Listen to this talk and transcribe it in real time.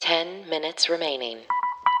10 minutes remaining.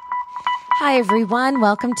 Hi, everyone.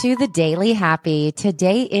 Welcome to the Daily Happy.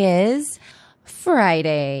 Today is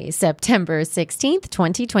Friday, September 16th,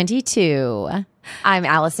 2022. I'm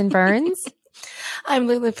Allison Burns. I'm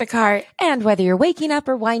Lulu Picard. And whether you're waking up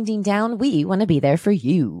or winding down, we want to be there for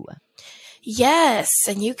you. Yes,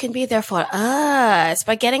 and you can be there for us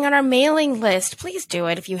by getting on our mailing list. Please do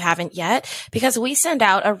it if you haven't yet, because we send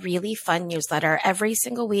out a really fun newsletter every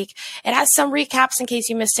single week. It has some recaps in case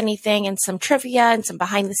you missed anything and some trivia and some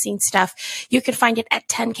behind the scenes stuff. You can find it at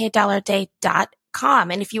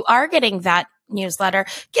 10kdollaraday.com. And if you are getting that newsletter,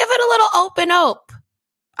 give it a little open.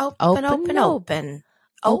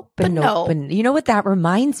 You know what that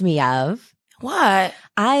reminds me of? What?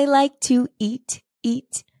 I like to eat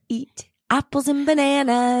apples and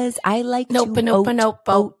bananas. I like to open opals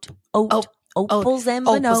and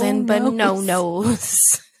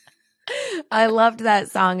bananas. I loved that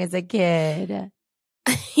song as a kid.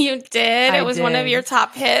 You did? It was one of your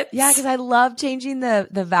top hits? Yeah, because I love changing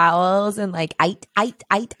the vowels and like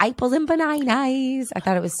apples and bananas. I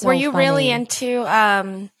thought it was so Were you funny. really into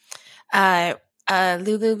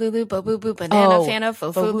Lulu, Boo Boo, Banana fan of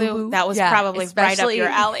Foo? That was probably right up your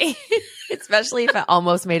alley. Especially if it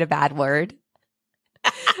almost made a bad word.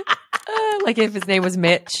 Like if his name was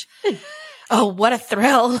Mitch. Oh, what a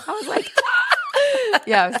thrill. I was like,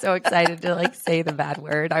 yeah, I was so excited to like say the bad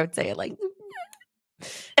word. I would say it like,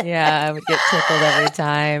 yeah, I would get tickled every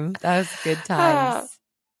time. That was good times.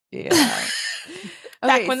 Yeah.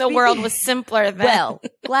 Back when the world was simpler then. Well,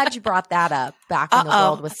 glad you brought that up. Back when the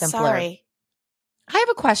world was simpler. Sorry. I have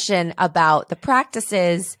a question about the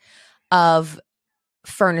practices of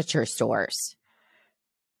furniture stores.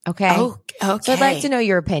 Okay. Oh, okay. So I'd like to know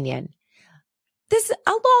your opinion. A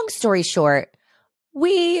long story short,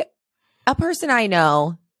 a person I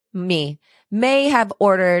know, me, may have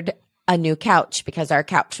ordered a new couch because our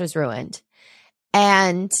couch was ruined.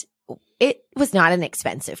 And it was not an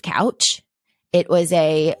expensive couch. It was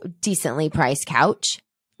a decently priced couch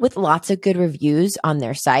with lots of good reviews on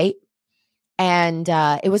their site. And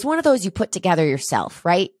it was one of those you put together yourself,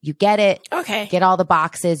 right? You get it. Okay. Get all the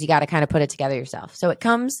boxes. You got to kind of put it together yourself. So it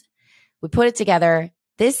comes, we put it together.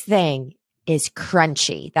 This thing is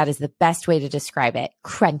crunchy. That is the best way to describe it.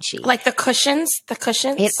 Crunchy. Like the cushions?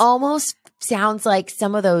 It almost sounds like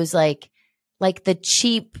some of those like the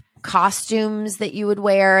cheap costumes that you would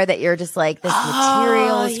wear that you're just like, this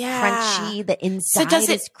material is crunchy. The inside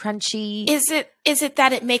is crunchy. Is it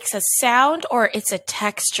that it makes a sound or it's a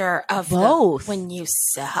texture of both? When you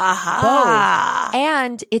both.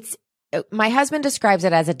 And my husband describes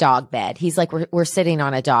it as a dog bed. He's like, we're sitting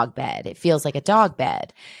on a dog bed. It feels like a dog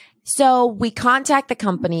bed. So we contact the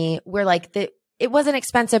company. We're like, it wasn't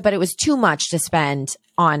expensive, but it was too much to spend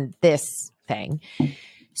on this thing.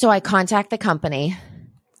 So I contact the company,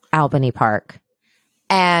 Albany Park.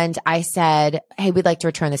 And I said, hey, we'd like to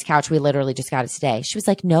return this couch. We literally just got it today. She was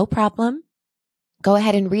like, no problem. Go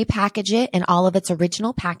ahead and repackage it in all of its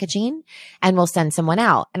original packaging and we'll send someone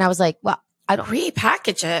out. And I was like, well, I don't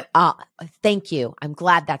repackage it. Thank you. I'm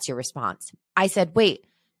glad that's your response. I said, wait,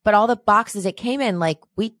 but all the boxes it came in, like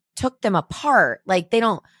we took them apart. Like I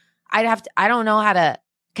don't know how to,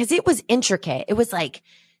 cause it was intricate. It was like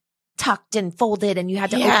tucked and folded and you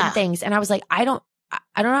had to open things. And I was like, I don't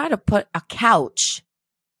know how to put a couch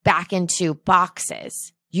back into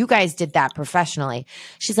boxes. You guys did that professionally.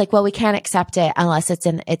 She's like, well, we can't accept it unless it's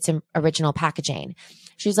in its original packaging.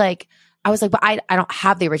 She's like, I was like, but I don't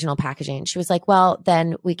have the original packaging. She was like, well,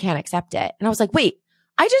 then we can't accept it. And I was like, wait,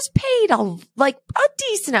 I just paid a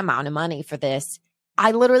decent amount of money for this.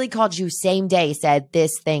 I literally called you same day, said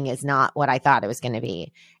this thing is not what I thought it was going to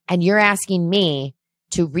be. And you're asking me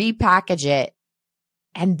to repackage it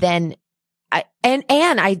and then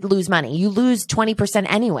I lose money. You lose 20%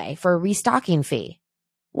 anyway for a restocking fee.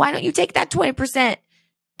 Why don't you take that 20%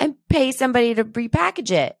 and pay somebody to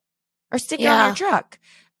repackage it or stick it on your truck?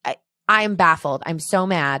 I am baffled. I'm so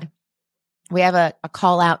mad. We have a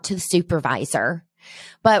call out to the supervisor,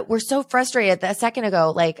 but we're so frustrated. A second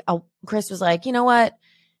ago, Chris was like, you know what?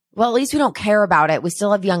 Well, at least we don't care about it. We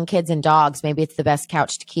still have young kids and dogs. Maybe it's the best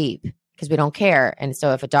couch to keep because we don't care. And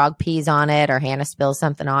so if a dog pees on it or Hannah spills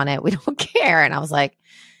something on it, we don't care. And I was like,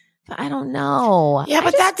 I don't know. Yeah,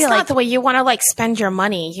 but that's not the way you want to spend your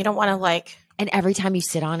money. You don't want to and every time you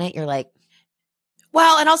sit on it, you're like,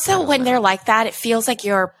 well, and also when they're like that, it feels like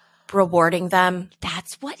you're rewarding them.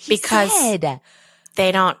 That's what he said.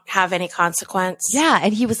 They don't have any consequence. Yeah.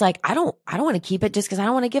 And he was like, I don't want to keep it just because I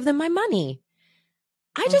don't want to give them my money.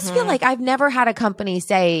 I just feel like I've never had a company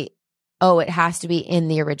say, oh, it has to be in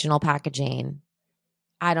the original packaging.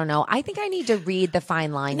 I don't know. I think I need to read the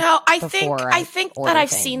fine line. No, I think that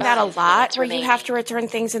I've seen that a lot where you have to remaining. return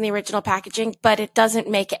things in the original packaging, but it doesn't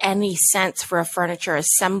make any sense for a furniture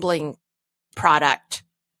assembling product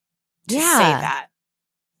to say that.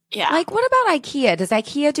 Yeah. Like, what about IKEA? Does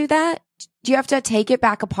IKEA do that? Do you have to take it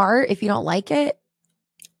back apart if you don't like it?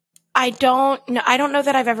 I don't know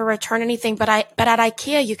that I've ever returned anything, but at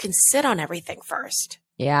IKEA you can sit on everything first.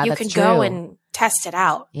 Yeah, you that's can true. go and test it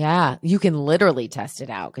out. Yeah, you can literally test it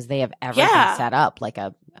out because they have everything set up like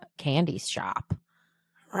a candy shop.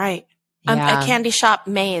 Right. Yeah. A candy shop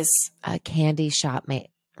maze. A candy shop maze.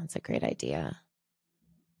 That's a great idea.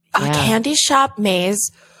 A candy shop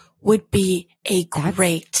maze would be a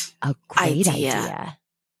great idea.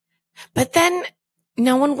 But then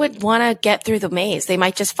no one would want to get through the maze. They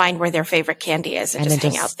might just find where their favorite candy is and just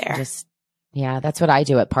hang out there. Yeah, that's what I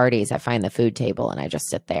do at parties. I find the food table and I just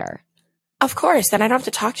sit there. Of course. Then I don't have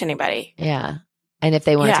to talk to anybody. Yeah. And if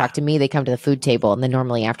they want to talk to me, they come to the food table. And then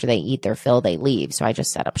normally after they eat their fill, they leave. So I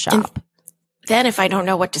just set up shop. And then if I don't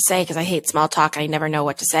know what to say, because I hate small talk, I never know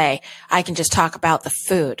what to say, I can just talk about the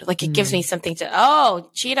food. Like it gives me something to,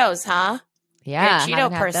 Cheetos, huh? Yeah. You're a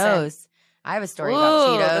Cheeto person. Those. I have a story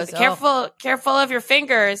about Cheetos. Careful of your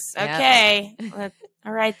fingers. Okay.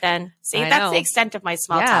 All right then. See, that's the extent of my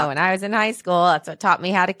small talk. Yeah, when I was in high school, that's what taught me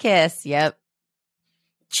how to kiss. Yep.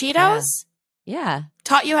 Cheetos? Yeah.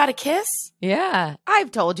 Taught you how to kiss? Yeah. I've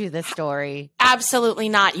told you this story. Absolutely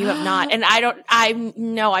not. You have not. And I have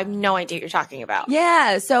no idea what you're talking about.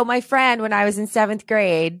 Yeah. So my friend, when I was in 7th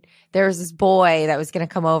grade, there was this boy that was going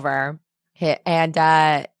to come over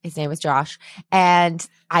and his name was Josh. And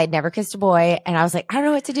I had never kissed a boy. And I was like, I don't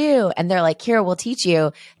know what to do. And they're like, here, we'll teach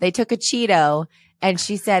you. They took a Cheeto and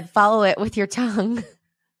she said, follow it with your tongue.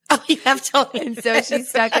 Oh, you have told me. And so she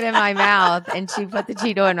stuck it in my mouth and she put the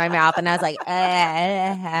Cheeto in my mouth. And I was like,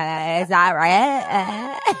 is that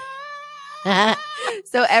right?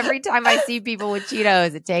 So every time I see people with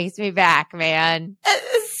Cheetos, it takes me back, man.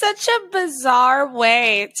 It's such a bizarre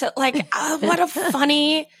way to what a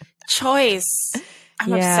funny choice.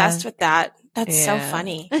 I'm obsessed with that. That's so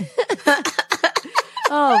funny.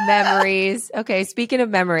 Oh, memories. Okay. Speaking of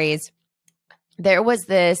memories, there was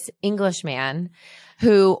this Englishman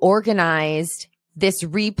who organized this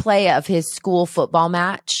replay of his school football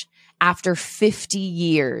match after 50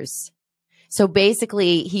 years. So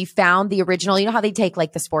basically, he found the original. You know how they take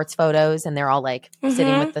like the sports photos and they're all like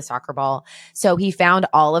sitting with the soccer ball? So he found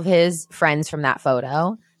all of his friends from that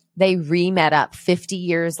photo. They re-met up 50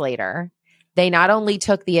 years later. They not only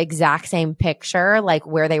took the exact same picture, like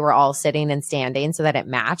where they were all sitting and standing so that it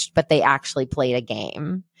matched, but they actually played a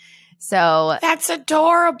game. So that's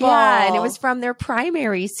adorable. Yeah, and it was from their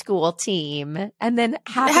primary school team. And then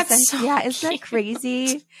isn't that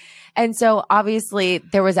crazy? And so obviously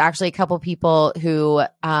there was actually a couple people who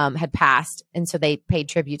had passed, and so they paid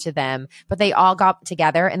tribute to them. But they all got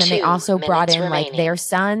together, and then they also brought in like their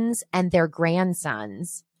sons and their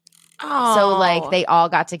grandsons. Oh. So like they all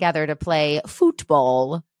got together to play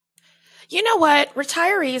football. You know what?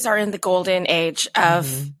 Retirees are in the golden age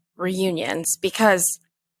of reunions because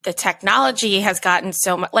the technology has gotten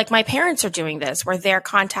so much. Like my parents are doing this where they're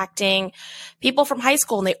contacting people from high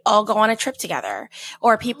school and they all go on a trip together,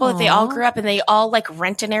 or people that they all grew up and they all like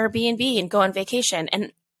rent an Airbnb and go on vacation.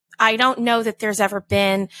 And I don't know that there's ever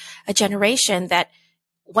been a generation that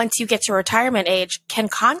once you get to retirement age can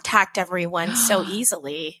contact everyone so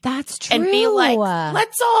easily. That's true. And be like,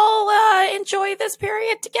 let's all enjoy this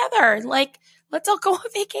period together. Like, let's all go on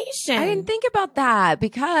vacation. I didn't think about that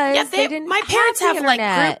because my parents have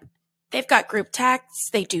like they've got group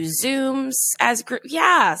texts. They do Zooms as group.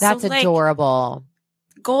 Yeah. That's adorable.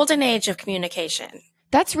 Golden age of communication.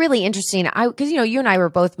 That's really interesting. Because you and I were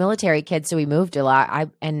both military kids, so we moved a lot.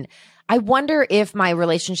 I wonder if my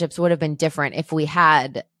relationships would have been different if we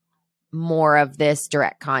had more of this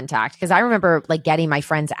direct contact. Because I remember like getting my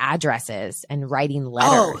friends' addresses and writing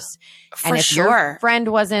letters. And if your friend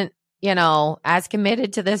wasn't, as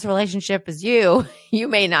committed to this relationship as you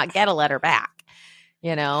may not get a letter back,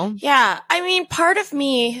 Yeah. I mean, part of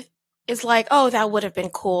me is like, oh, that would have been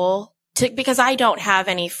cool because I don't have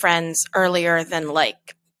any friends earlier than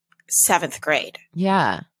like 7th grade.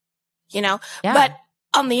 Yeah. Yeah.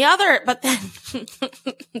 But then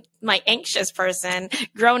my anxious person,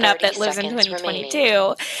 grown up that lives in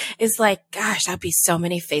 2022 is like, gosh, that'd be so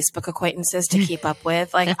many Facebook acquaintances to keep up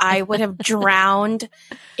with. Like I would have drowned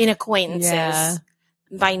in acquaintances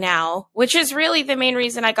by now, which is really the main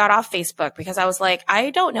reason I got off Facebook, because I was like, I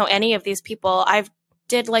don't know any of these people. I've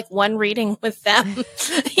did like one reading with them,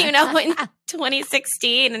 in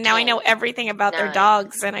 2016. And now I know everything about their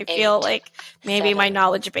dogs. And I feel like maybe my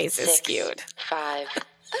knowledge base is skewed. 5,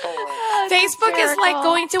 Facebook is like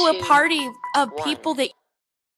going to a party of people that